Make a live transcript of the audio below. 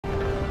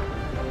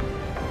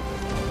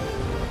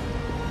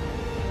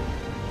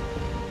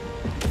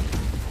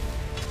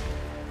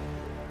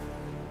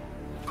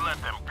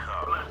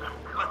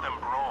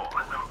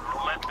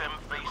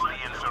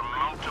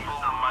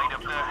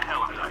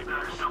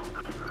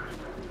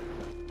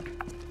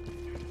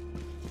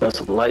Got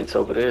some lights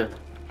over there.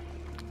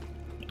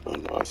 I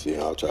know, I see.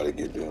 I'll try to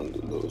get them the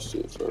little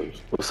shit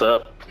first. What's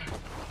up?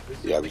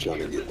 Yeah, I be trying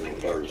to get them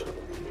first.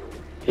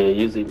 Yeah,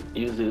 usually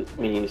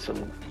means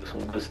some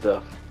good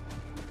stuff.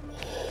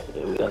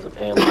 Yeah, we got some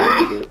ammo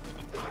and shit.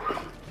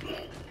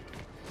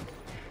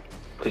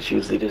 It's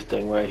usually this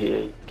thing right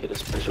here. Get a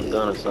special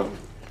gun or something.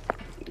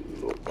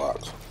 Little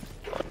box.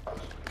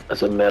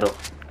 That's a metal.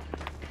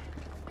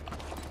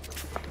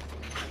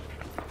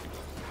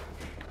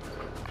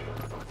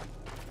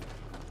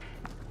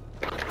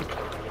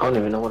 I don't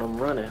even know what I'm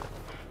running.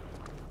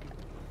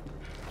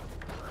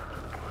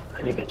 I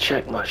didn't even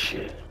check my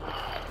shit.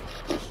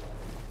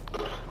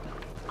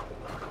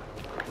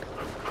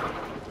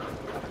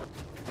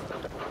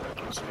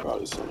 It's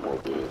probably some more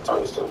big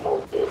test. Some more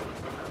big.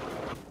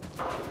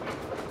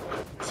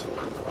 Some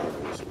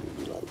items would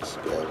be like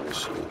scabbing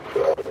shit.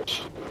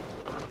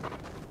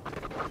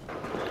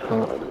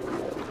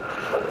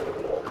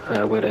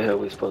 Where the hell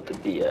we supposed to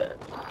be at?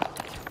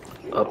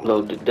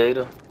 Upload the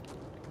data.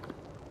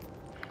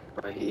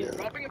 Right here.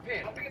 Dropping a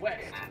pin.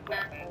 West.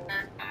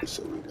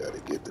 So we gotta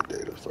get the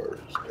data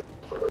first.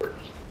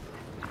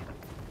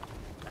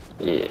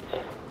 Yeah.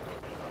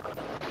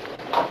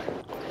 I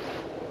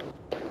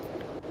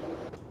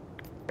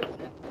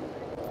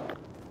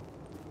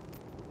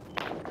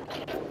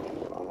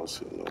don't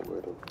see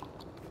nowhere to.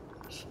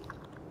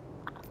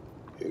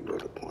 Here go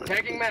the point.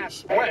 Tagging map.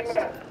 West.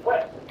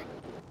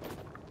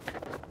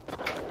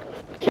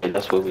 Yeah,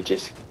 that's where we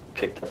just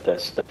picked up that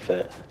stuff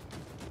at.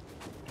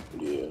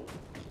 Yeah.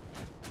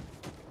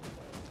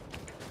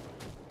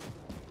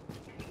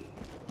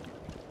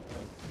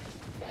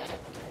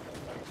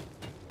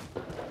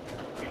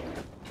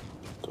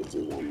 Because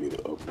they want me to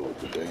upload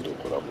the data,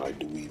 but I'm like,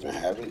 do we even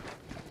have it?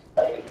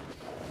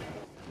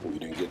 We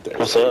didn't get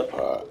the escape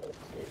pod.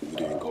 We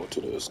didn't go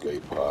to the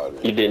escape pod.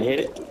 You didn't hit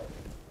it?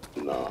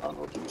 No, I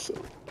don't think so.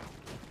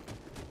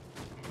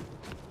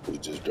 We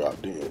just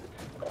dropped in.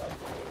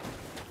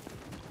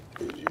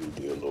 It's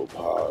usually a little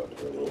pod,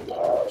 and you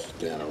gotta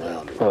stand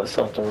around it. Oh,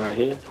 something right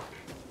here.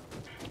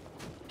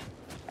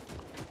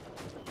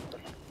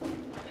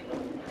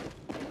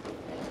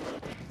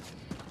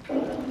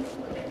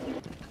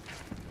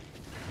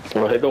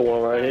 Oh, here go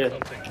one right here.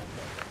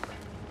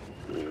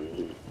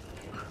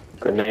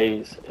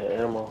 Grenades and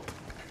ammo.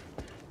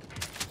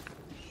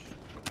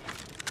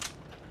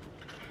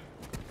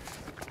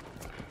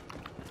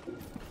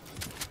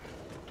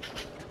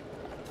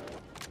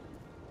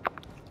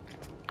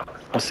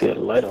 I see a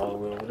light all the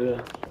way over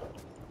there.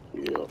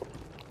 Yeah.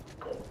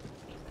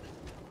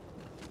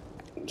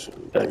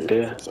 Back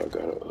there. So I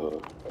gotta,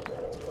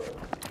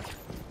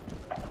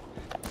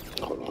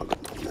 hold on, I got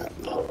my map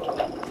now.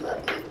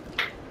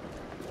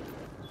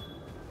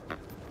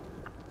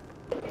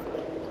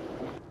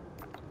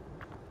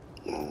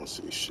 I don't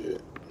see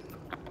shit.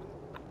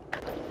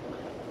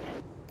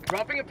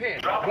 Dropping a pin.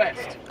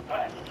 West.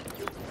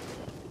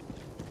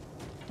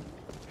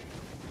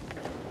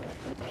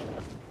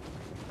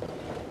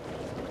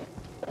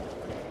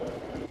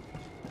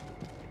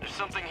 There's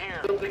something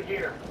here. Something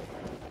here.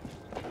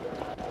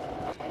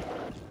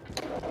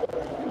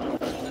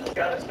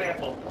 Got a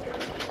sample.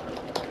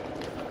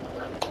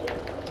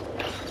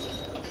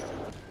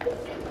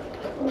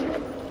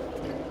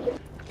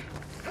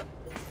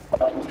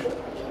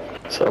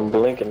 Something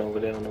blinking over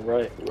there on the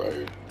right.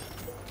 Right.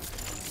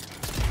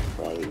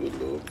 Probably a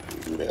little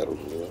metal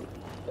there.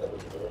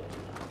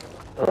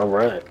 All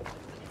right.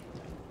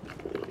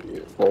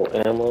 Yeah. More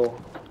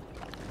ammo.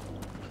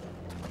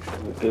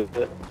 We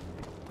good.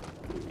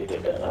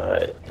 Yeah, all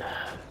right.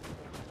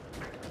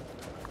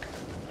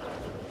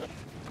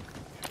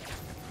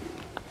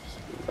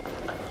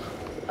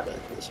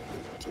 Back this way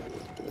to the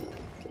thing.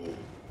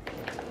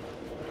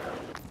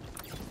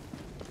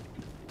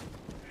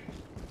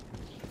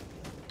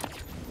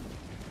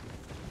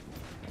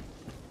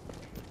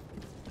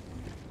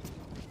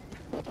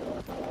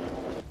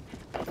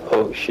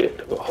 Oh shit,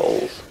 there were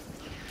holes.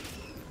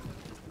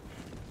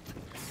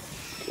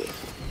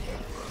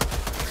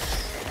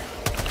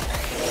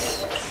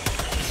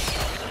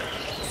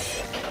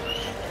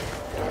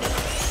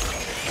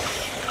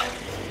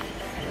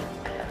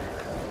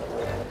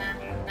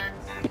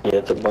 Yeah,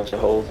 it's a bunch of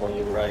holes on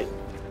your right.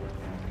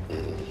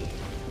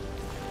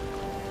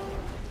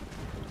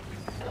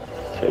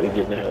 So we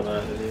getting the hell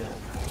out of there.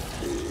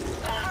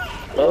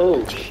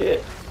 Oh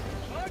shit.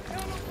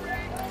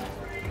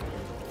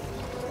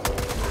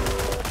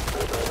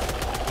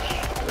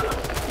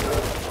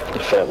 The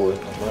fat boy on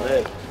my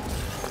head.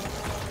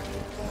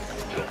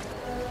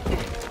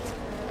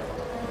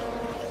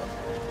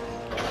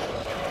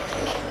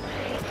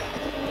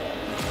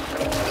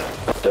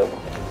 Double.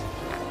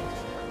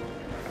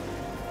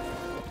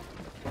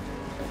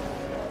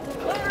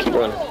 Keep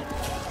running.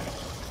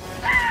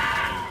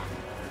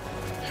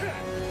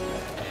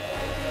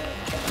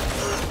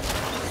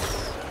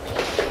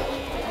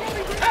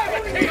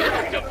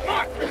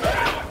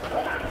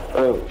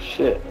 Oh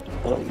shit.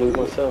 I blew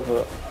myself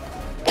up.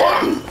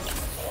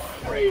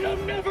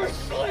 Freedom never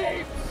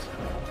sleeps.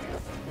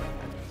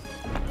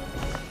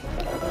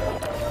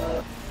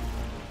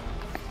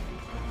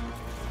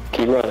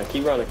 Keep running,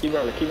 keep running, keep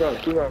running, keep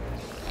running, keep running.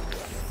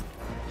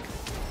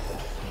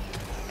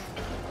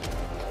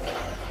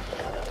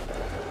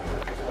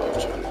 I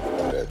was trying to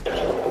do that.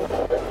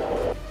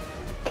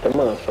 That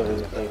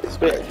motherfucker's like It's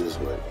back this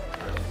way.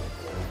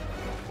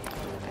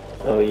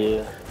 Oh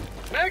yeah.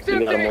 Max You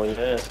got him empty. on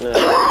your ass now.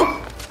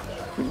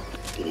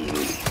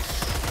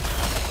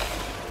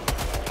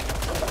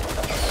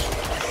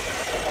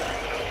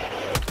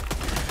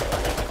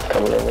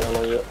 Coming around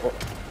on your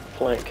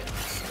flank.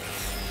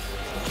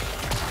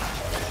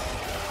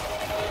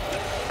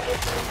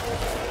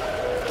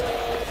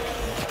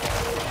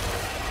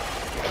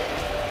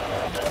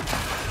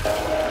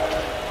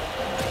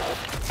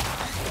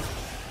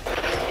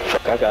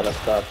 I gotta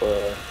stop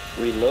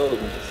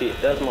reloading. See,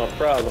 that's my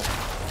problem.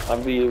 I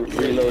be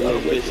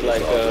reloading this bitch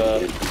like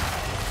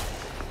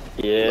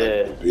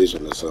yeah. Like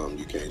vision or something,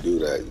 you can't do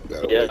that. You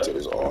gotta wait till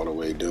it's all the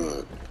way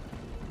done.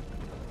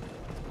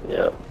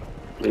 Yep.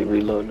 Be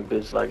reloading the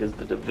bitch like it's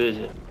the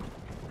Division.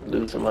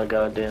 Losing my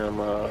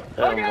goddamn ammo.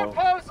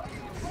 Post.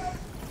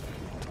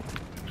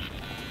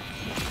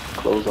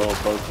 Close all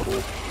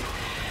bunkers.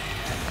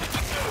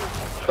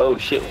 Oh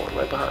shit, one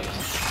right behind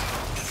us.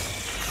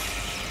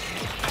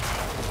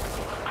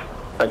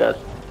 I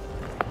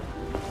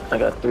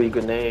got 3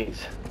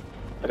 grenades.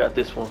 I got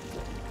this one.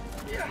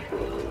 Go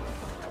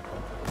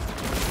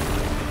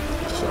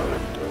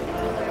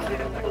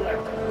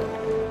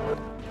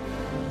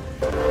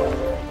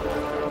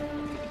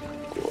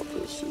up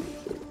and see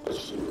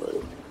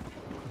right.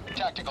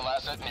 Tactical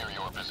asset near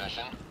your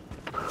position.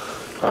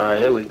 Alright,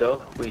 here we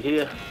go. We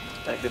here.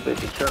 Activate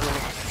the terminal.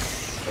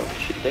 Oh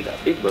shit, they got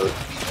big birds.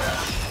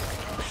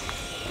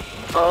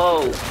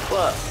 Oh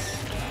fuck.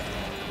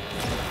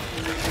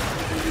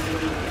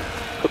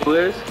 Who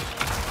is?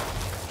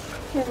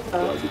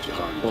 Gotta get your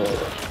hand.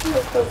 You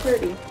look so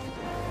pretty.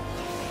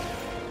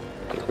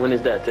 When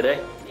is that? Today?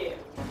 Yeah.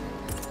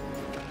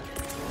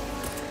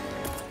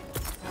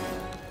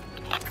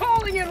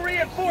 Calling in Hey,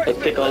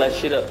 reinforcements. pick all that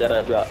shit up that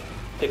I dropped.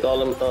 Pick all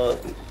them, oh,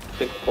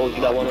 you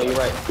got one on your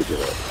right. Pick it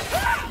up.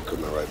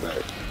 Coming right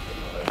back.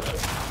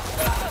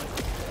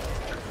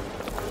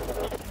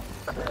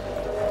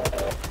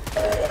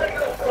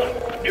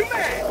 New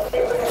man.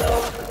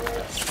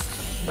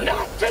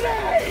 Not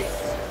today.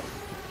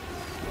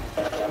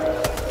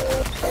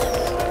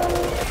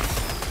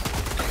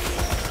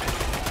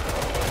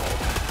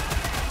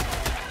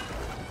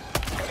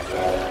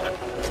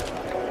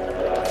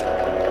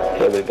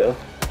 Here we go.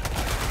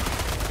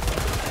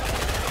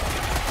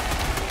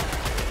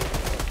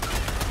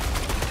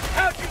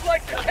 How'd you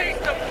like the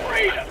taste of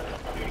freedom?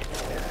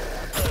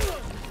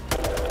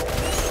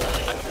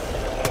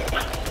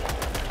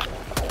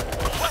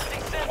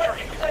 Requesting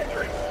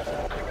sentry.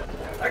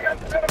 I got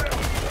the terminal.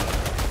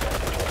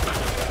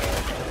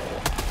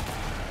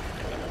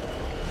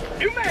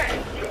 New man.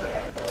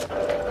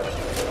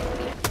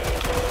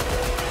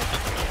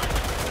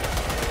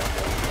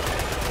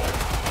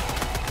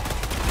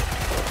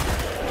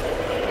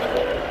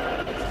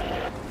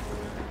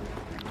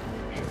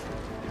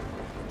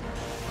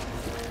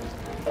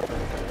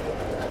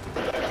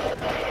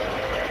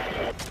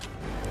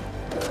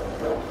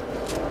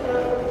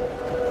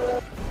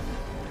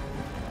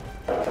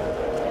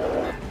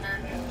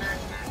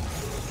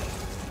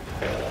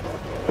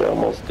 We're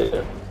almost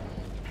there.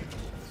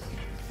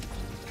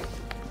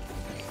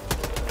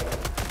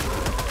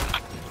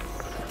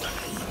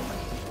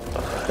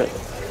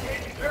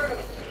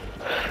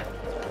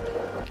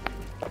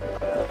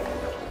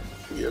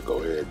 Yeah, go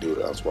ahead and do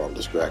that. That's why I'm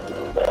distracted.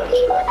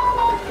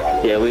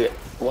 Yeah,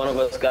 one of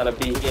us gotta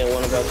be here and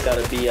one of us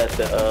gotta be at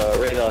the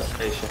radar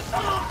station.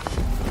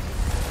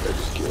 They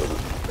just killed him.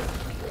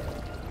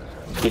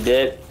 You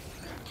dead?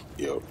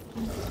 Yep.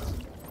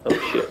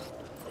 Oh shit.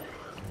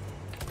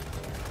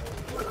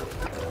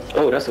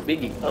 Oh, that's a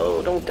biggie.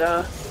 Oh, don't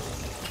die.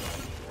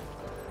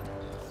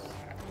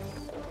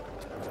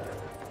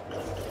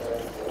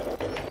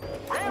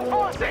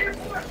 Reinforcing.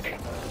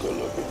 Good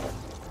looking.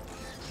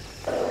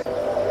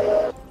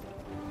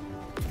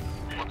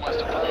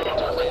 Requesting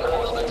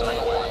reinforcements on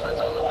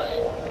the way.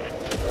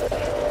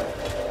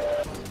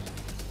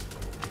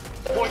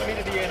 Point me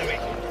to the enemy.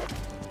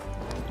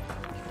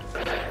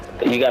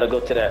 You gotta go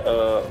to that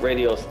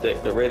radio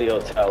stick, the radio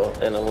tower,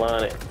 and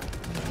align it.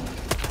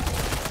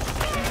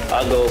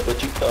 I'll go, but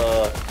you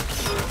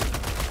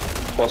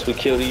once we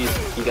kill these,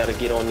 you gotta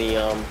get on the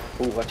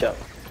ooh, watch out.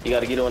 You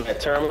gotta get on that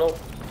terminal.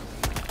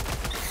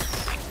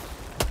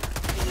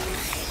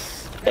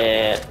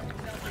 And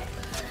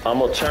I'm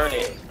gonna turn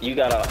it. You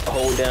gotta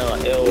hold down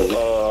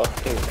L1.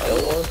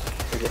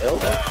 Is it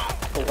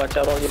L1? Oh, watch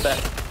out on your back.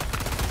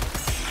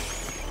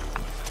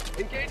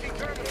 Engaging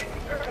terminal.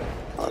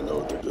 I know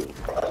what to do.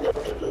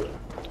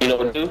 You know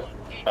what to do?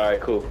 Alright,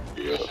 cool.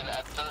 Yeah.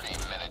 At 30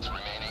 minutes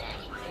remaining.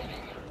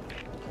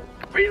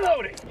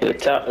 Reloading.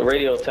 The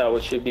radio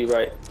tower should be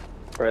right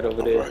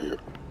over there. Right here.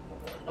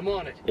 I'm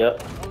on it.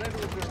 Yep. I'll enter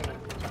the terminal.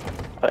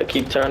 Alright,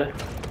 keep turning.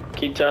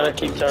 Keep turning,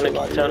 keep turning,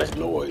 keep turning.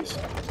 Noise.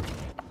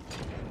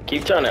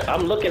 Keep turning.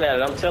 I'm looking at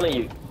it, I'm telling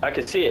you. I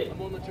can see it.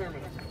 I'm on the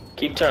terminal.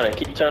 Keep turning,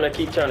 keep turning,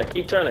 keep turning,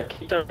 keep turning,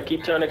 keep turning,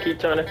 keep turning, keep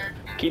turning,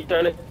 keep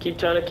turning, keep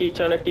turning, keep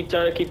turning, keep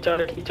turning, keep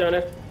turning, keep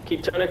turning,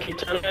 keep turning, keep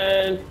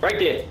turning. Right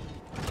there.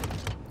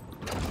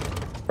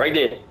 Right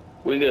there.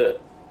 We good.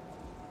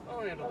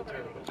 I'll handle the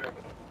turn.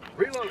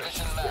 Reload.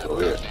 Go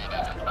ahead.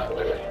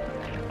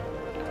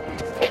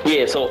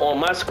 Yeah, so on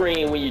my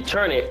screen, when you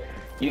turn it,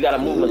 you gotta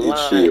move a You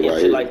line see it right into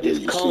here. like Yeah, this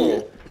you see cone,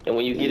 it. and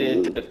when you get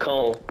into the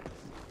cone,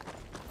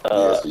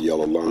 Yeah, it's the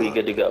yellow line. we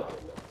good to go.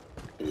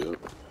 Yep.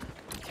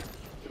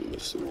 Let me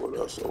see what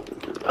else over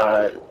here. All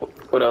right,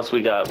 what else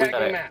we got? We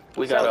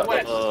got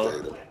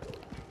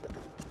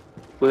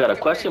a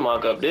question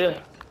mark up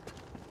there,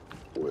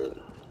 Where?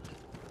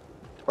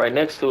 right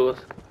next to us,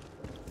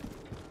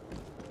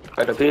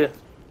 right up here.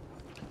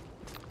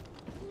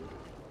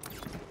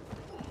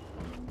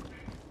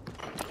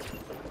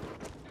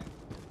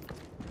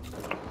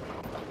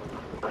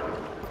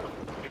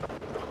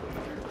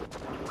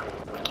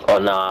 Oh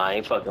nah, I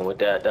ain't fucking with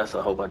that. That's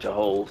a whole bunch of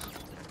holes.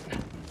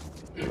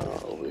 Nah,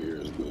 over here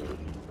is good.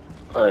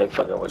 I ain't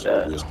fucking with That's where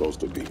that. we're supposed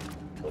to be.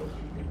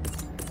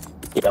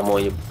 Yeah, I'm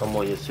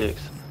on your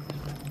 6.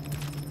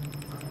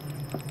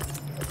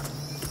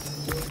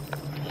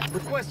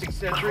 Requesting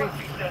sentry.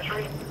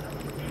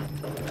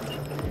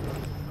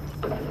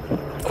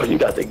 Oh, you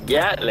got the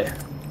Gatling.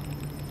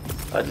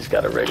 I just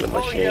got a regular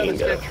Calling down machine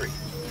the gun. sentry.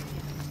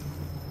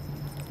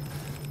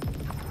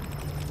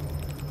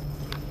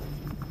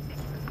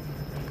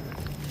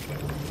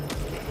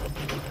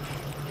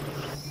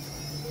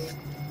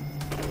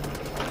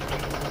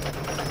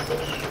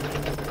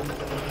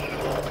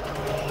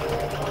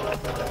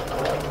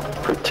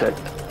 Protect.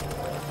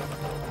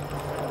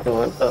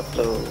 Doing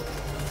upload.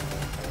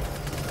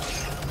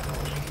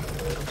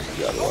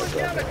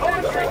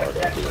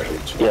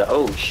 Yeah,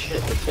 oh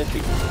shit, the sentry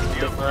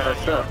just line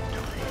us up.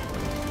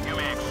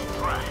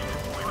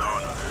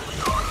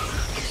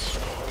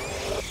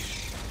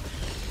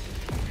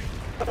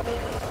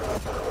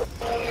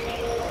 We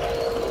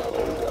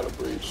got a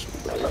breach,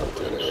 but they gotta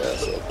tear their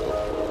ass up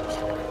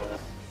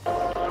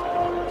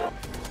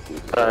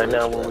though. Alright,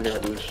 now what we gotta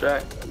do?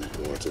 Extract? We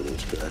going to the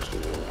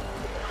extraction room.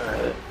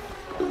 Alright,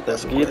 We got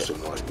let's some get question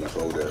it. marks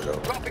before that though.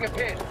 Dropping a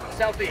pin.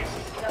 Southeast.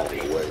 On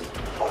the way.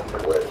 On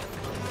the way.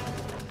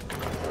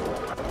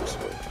 This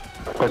way.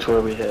 Which way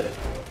we headed?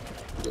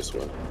 This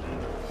way.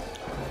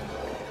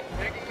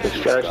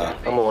 Extraction.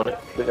 I'm on it.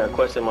 We got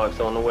question marks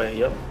on the way,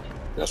 yep.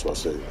 That's what I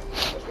said.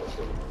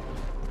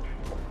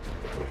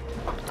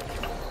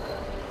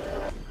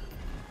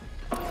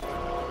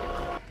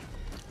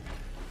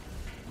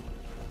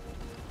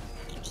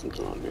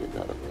 Sometimes nigga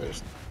gotta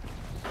rest.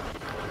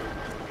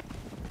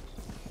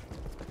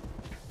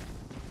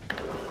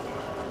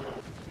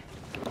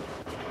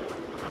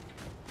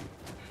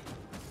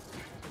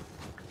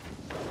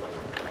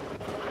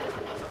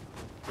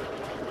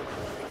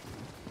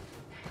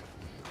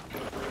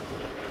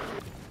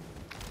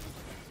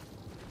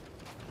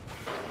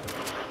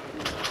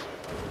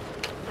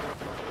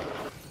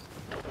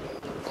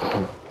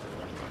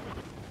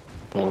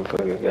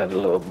 Motherfucker got a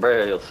little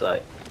burial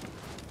site.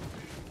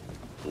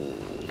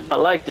 I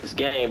like this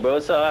game, bro.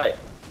 It's alright.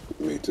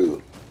 Me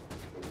too.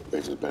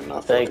 They just better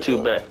not fuck Ain't it too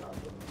up. bad.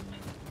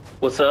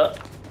 What's up?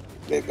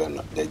 They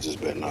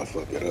just better not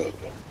fuck it up.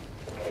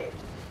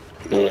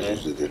 You know,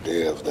 it's usually the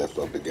devs that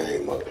fuck the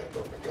game up.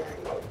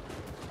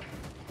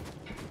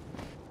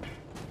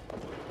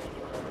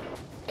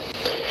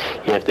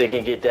 Yeah, if they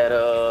can get that,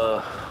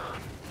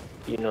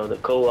 you know, the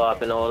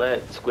co-op and all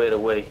that squared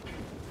away.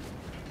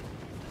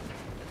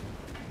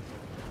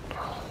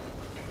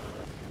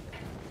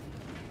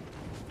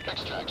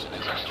 Extraction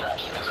is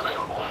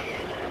available.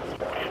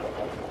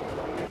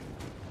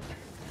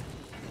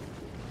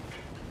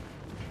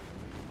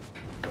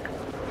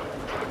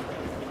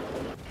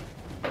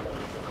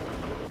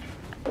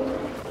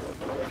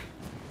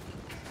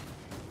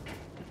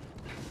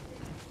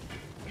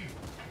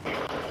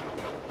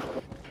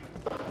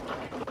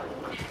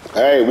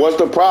 Hey, what's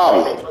the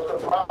problem?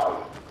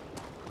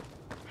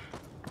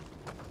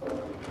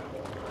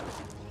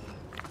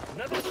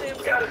 Another Sam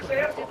got a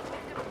Sam.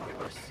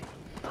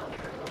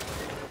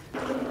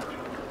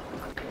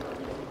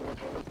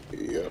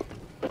 Yep.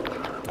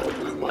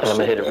 I'm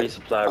gonna hit a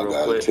resupply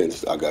real quick.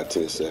 I got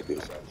 10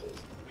 seconds.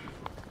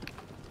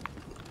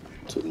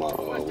 To my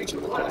my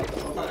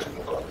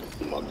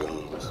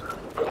guns.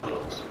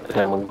 And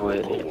I'm gonna go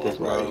ahead and hit this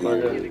Right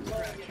motherfucker. here.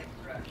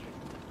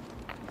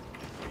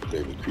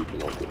 They be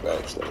creeping off the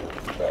backside.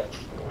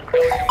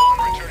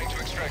 Returning to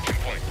extraction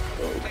point.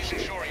 Oh, Please shit.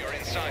 ensure you're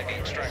inside the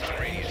extraction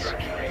radius.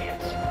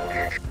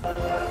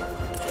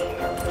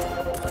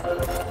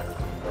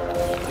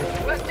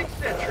 Requesting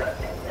sentry.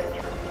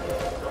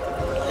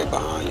 They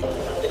behind you.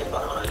 They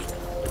behind you.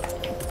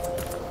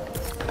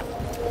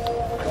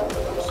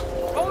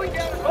 Calling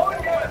down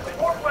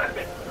more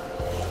weapon.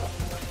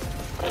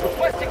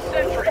 Requesting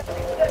sentry.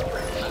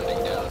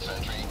 Sending down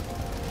sentry.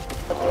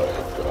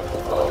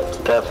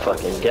 That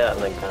fucking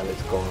Gatling gun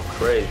is going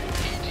crazy.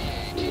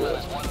 ETA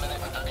T-minus 1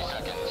 minute and 30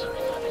 seconds.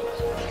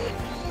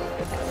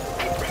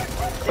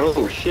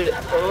 Oh shit!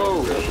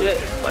 Oh shit!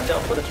 Watch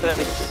out for the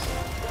fatty.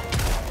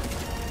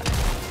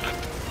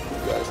 You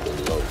gotta stay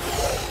low.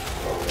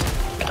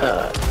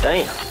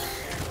 Damn.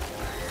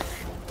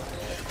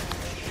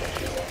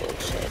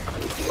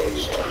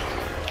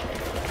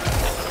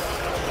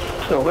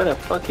 So where the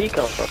fuck he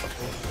come from?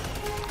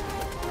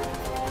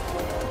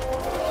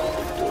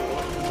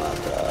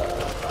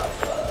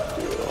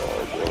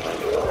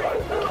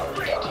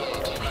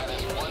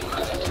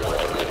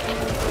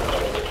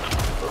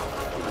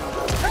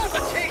 Have a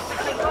taste of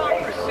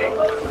democracy.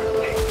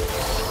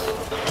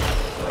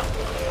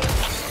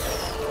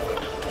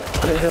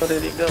 Where the hell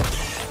did he go?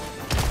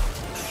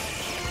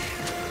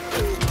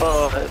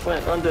 Oh, it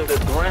went under the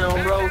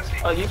ground, bro.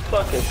 Are you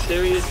fucking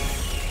serious?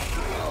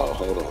 Oh,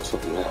 hold on,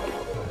 something happened.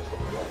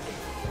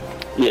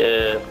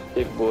 Yeah,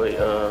 big boy,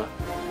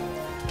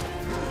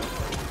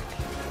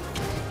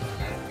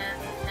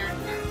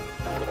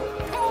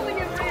 Calling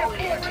in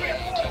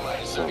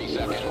reinforcements. Something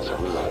happened.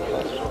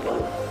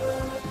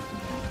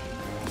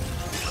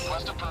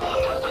 Request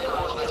approved.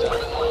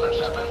 Reinforcements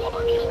have been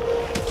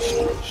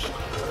launched.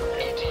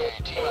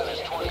 ETA T-minus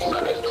 20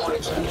 seconds.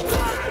 20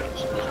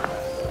 seconds.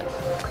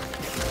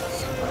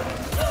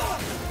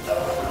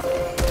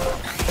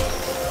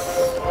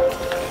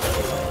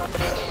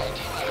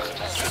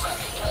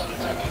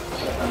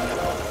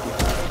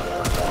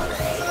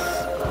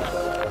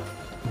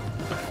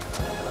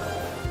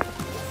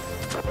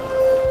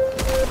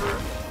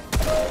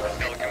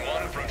 Pelican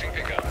 1 approaching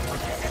pickup.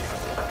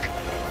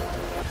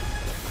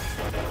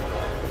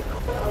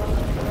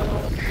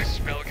 This is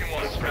Pelican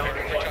 1.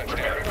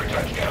 Preparing for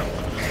touchdown.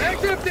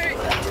 Mag's empty.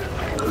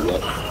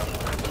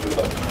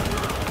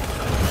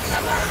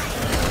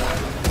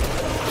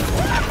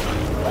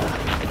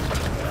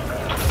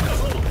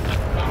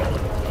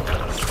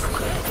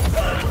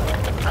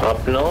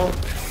 hopping on.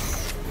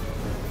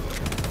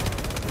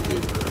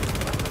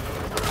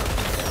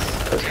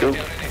 Let's go.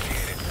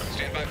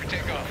 Stand by for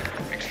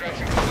takeoff.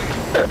 Extraction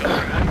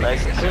complete.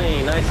 Nice and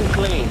clean, nice and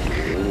clean.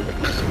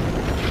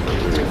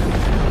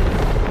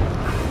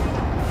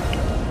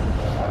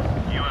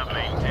 You have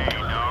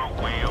maintained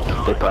our way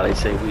of They probably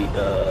say we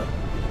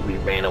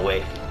ran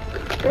away.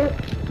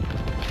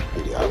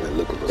 Yeah, I've been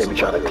looking for They be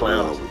trying to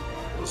clown us.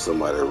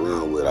 somebody to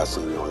run with. I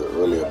seen you on here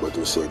earlier, but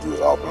you said you was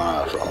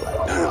offline, so I'm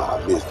like, damn,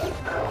 I missed it.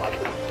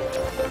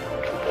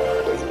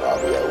 But you know, I'll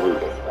be at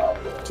work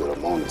till the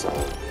morning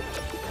time.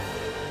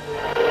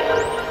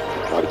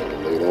 I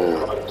can lay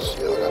down.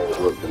 Shit, I got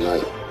to work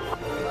tonight.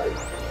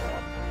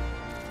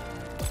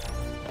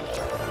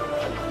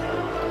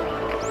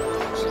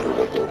 Still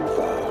at 35.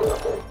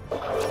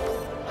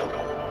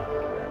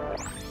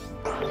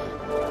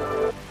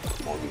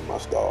 I'm gonna get my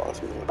stars,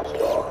 man. My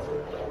stars.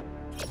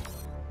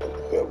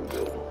 There we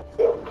go.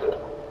 There we go.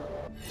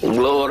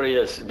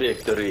 Glorious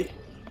victory.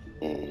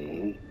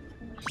 Mm-hmm.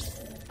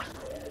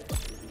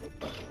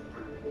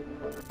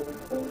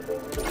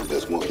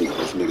 Just once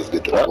niggas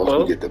get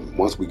the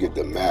once we get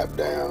the map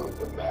down,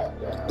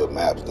 the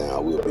maps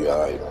down, we'll be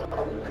alright.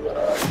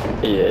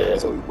 Yeah.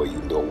 So where you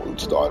know we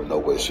start to know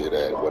where shit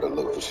at, where to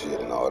look for shit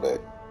and all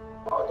that.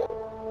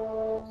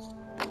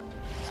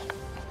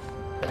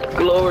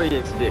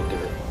 Glorious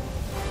victory.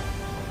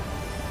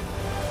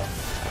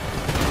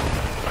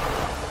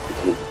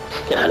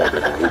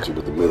 Hit you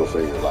with the middle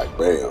finger like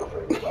bam.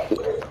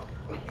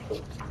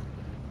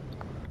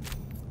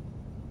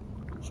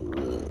 For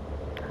real.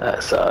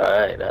 That's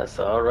alright, that's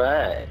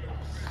alright.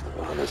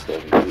 That's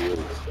good.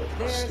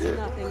 There's Shit.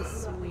 nothing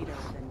sweeter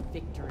than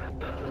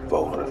victory.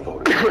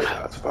 440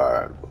 shots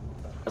fired.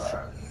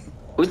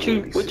 What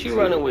you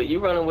running with? You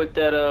running with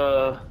that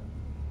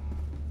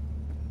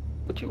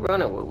what you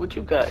running with? What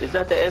you got? Is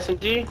that the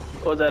SMG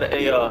or is that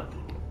an AR?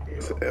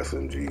 It's an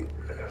SMG.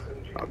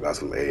 I got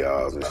some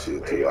ARs and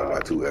shit too. I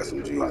got two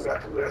SMGs.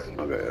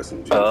 I got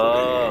SMG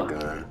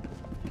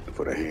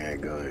for the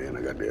handgun, and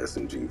I got the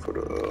SMG for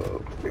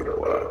the big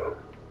boy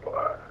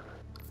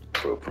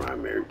for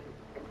primary.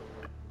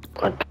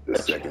 The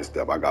second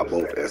step, I got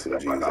both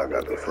SMGs. I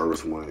got the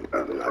first one,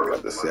 and then I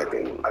got the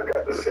second one.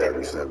 The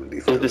 3070.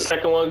 Is the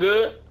second one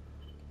good?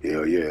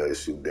 Hell yeah, it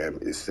shoot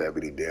damage. It's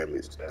 70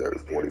 damage,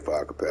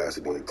 45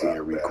 capacity,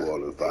 10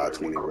 recoil, and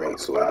 520 rate,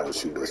 so it don't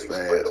shoot as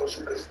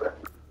fast.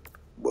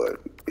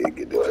 But it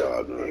get the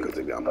job done because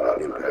it got more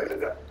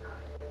impact.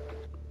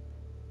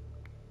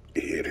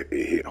 It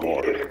hit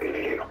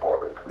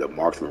hard. The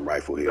marksman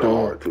rifle hit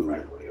hard too.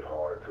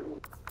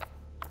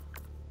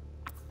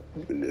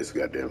 And this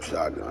goddamn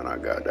shotgun I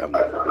got, that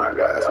motherfucker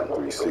got some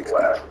 360.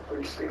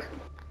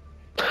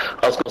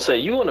 I was gonna say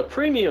you on a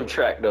premium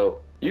track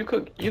though. You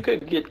could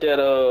get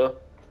that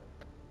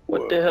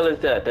what the hell is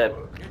that?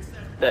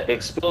 That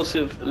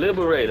explosive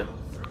liberator.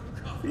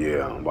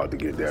 Yeah, I'm about to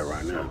get that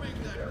right now.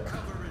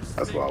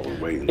 That's why I was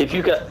waiting. If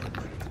you got,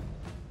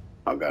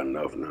 I got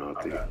enough now.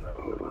 I think.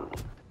 Hold on.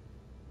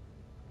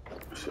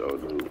 So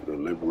the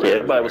liberator. yeah,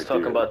 everybody was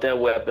talking about that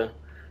weapon.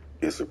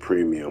 It's a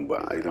premium,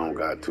 but it don't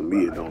got, to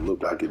me, it don't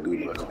look like it do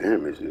much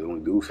damage. It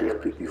only do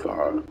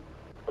 655.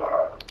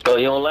 Oh,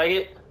 you don't like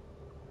it?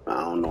 I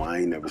I don't know. I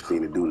ain't never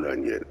seen it do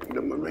nothing yet.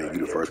 Man, you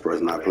the first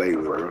person I played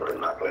with, bro.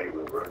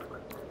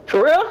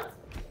 For real?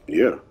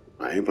 Yeah.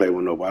 I ain't playing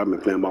with nobody. I've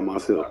been playing by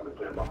myself.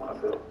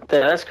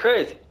 That's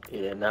crazy.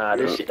 Yeah, nah,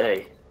 this shit,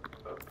 hey.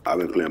 I've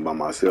been playing by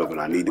myself, and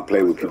I need to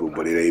play with people,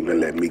 but it ain't been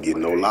letting me get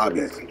no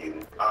lobbies.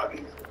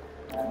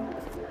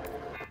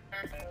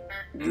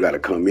 You gotta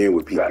come in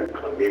with people.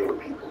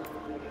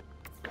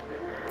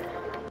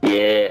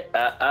 Yeah,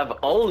 I've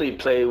only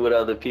played with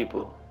other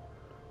people.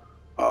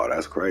 Oh,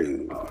 that's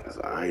crazy.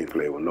 I ain't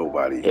played with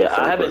nobody. Yeah,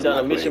 I haven't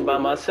done a mission by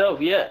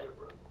myself yet.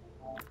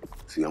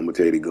 See, I'm gonna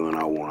tell you the gun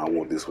I want. I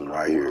want this one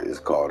right here. It's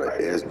called a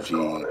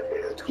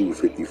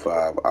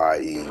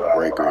SG-255IE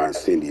Breaker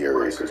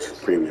Incendiary. It's a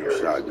premium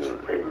shotgun.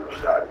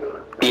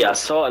 Yeah, I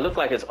saw it. Looked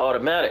like it's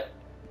automatic.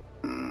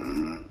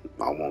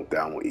 I want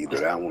that one. Either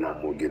that one,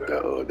 I'm gonna get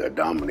that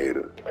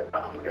Dominator,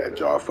 that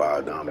Jar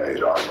 5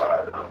 Dominator. That's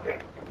what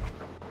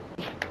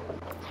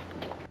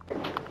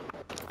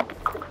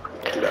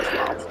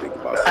I was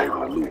thinking about saving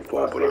the loot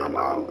for, but I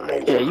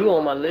ain't. Yeah, you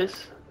on my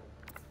list.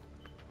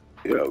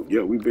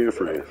 Yeah, we been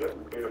friends.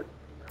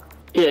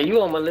 Yeah, you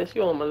on my list.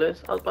 You on my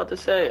list. I was about to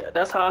say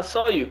that's how I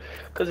saw you,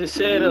 cause it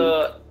said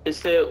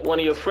one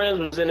of your friends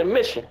was in a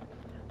mission,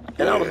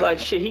 and I was like,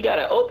 shit, he got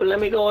it open. Let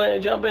me go ahead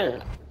and jump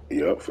in.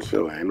 Yep, for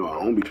sure. I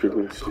don't be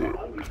tripping. Shit.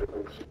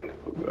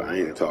 I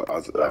ain't talk. I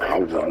was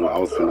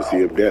finna see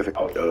if Def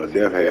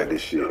had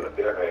this shit.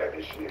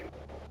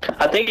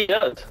 I think he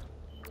does.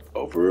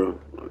 Oh, for real?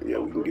 Yeah,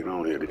 we can get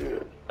on here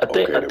then. I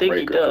think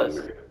he does.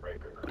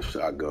 The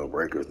shotgun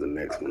breaker's the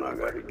next one I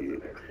gotta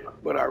get,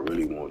 but I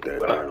really want that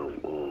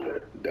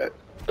that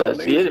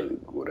laser,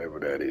 whatever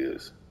that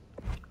is.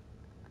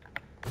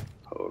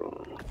 Hold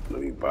on,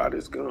 let me buy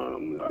this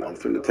gun. I'm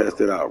finna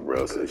test it out,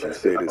 bro. Since you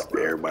said it's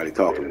everybody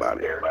talking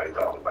about it.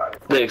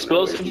 The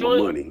explosive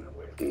joint. Money.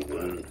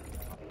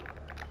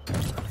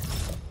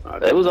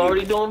 They was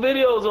already doing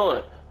videos on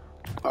it.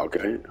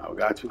 Okay, I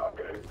got you.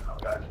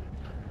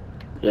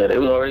 Yeah, they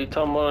was already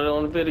talking about it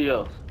on the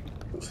video.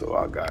 So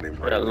I got him.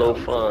 Got low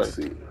fun.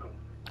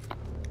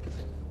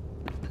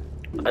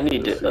 I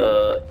need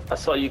to. I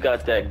saw you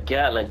got that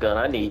Gatling gun.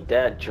 I need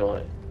that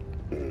joint.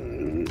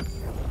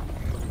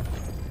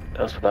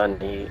 That's what I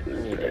need. I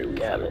need that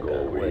Gatling gun.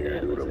 Over here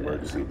and do the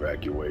emergency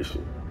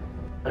evacuation.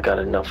 I got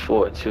enough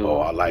for it too.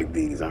 Oh, I like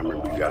these. I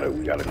remember we gotta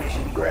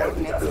grab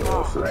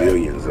the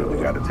civilians, and we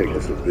gotta take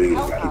the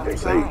civilians and keep them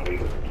safe.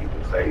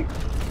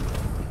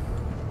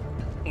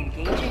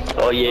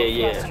 Oh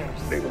yeah.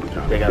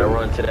 They gotta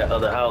run to that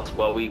other house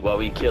while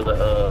we kill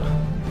the.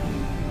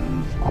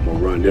 I'm gonna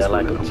run this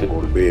one and I'm gonna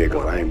go to bed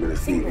because I ain't been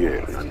asleep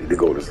yet. I need to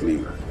go to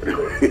sleep.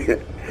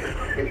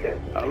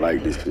 I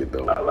like this shit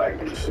though. I like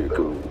this shit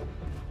cool.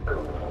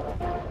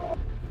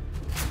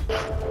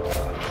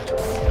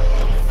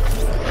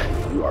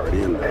 You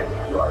already in there?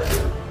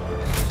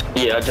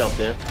 Yeah, I jumped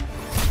in.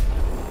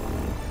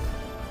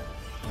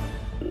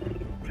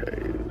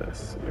 Okay, let's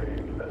see.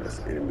 That's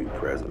enemy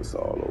presence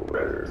all over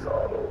there.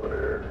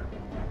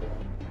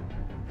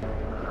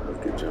 We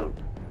could jump.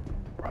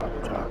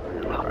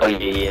 Oh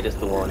yeah, this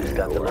the one that's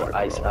got the little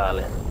ice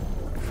island.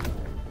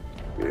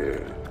 Yeah.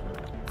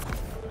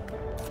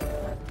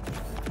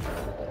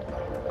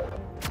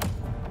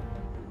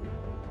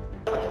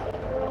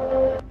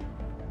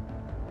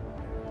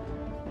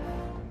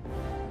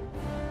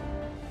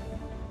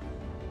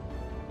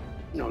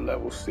 No,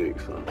 level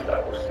 6, huh?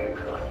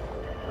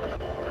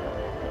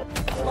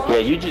 Yeah,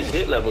 you just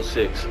hit level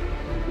 6.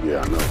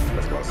 Yeah, I know.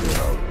 That's what I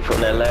said.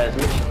 From that last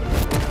mission.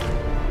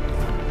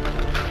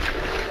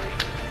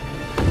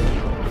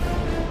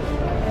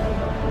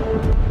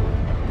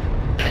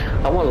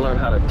 I want to learn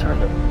how to turn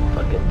the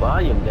fucking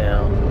volume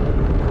down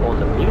on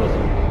the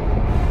music.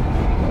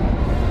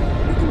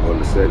 You can go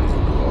to settings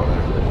and do all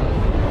that.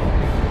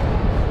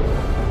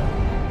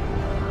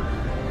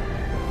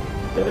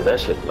 Yeah, that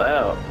shit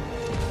loud.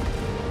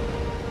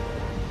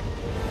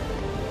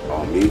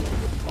 On me?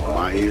 On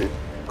my end?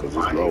 Because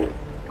it's low.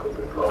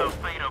 So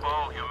fade